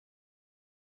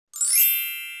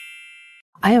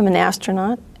I am an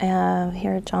astronaut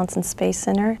here at Johnson Space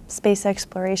Center. Space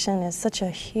exploration is such a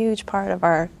huge part of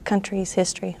our country's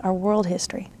history, our world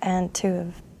history, and to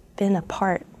have been a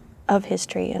part of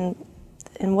history in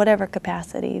whatever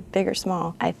capacity, big or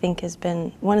small, I think has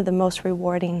been one of the most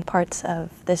rewarding parts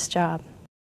of this job.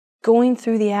 Going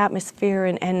through the atmosphere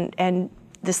and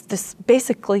this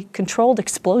basically controlled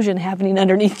explosion happening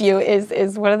underneath you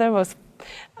is one of the most,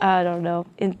 I don't know,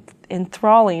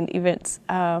 enthralling events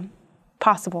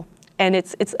possible. And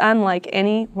it's unlike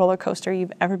any roller coaster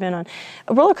you've ever been on.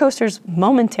 A roller coaster's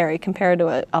momentary compared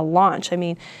to a launch. I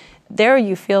mean, there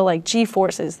you feel like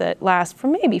G-forces that last for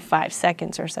maybe 5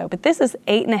 seconds or so, but this is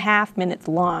 8.5 minutes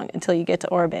long until you get to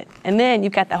orbit. And then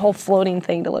you've got the whole floating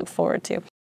thing to look forward to.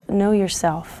 Know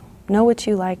yourself. Know what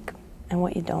you like and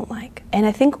what you don't like. And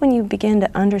I think when you begin to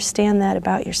understand that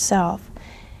about yourself,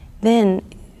 then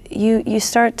you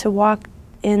start to walk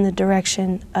in the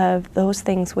direction of those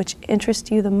things which interest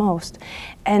you the most.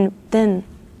 And then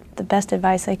the best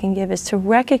advice I can give is to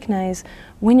recognize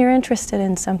when you're interested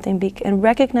in something and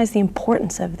recognize the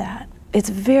importance of that. It's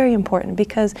very important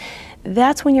because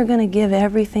that's when you're going to give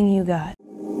everything you got.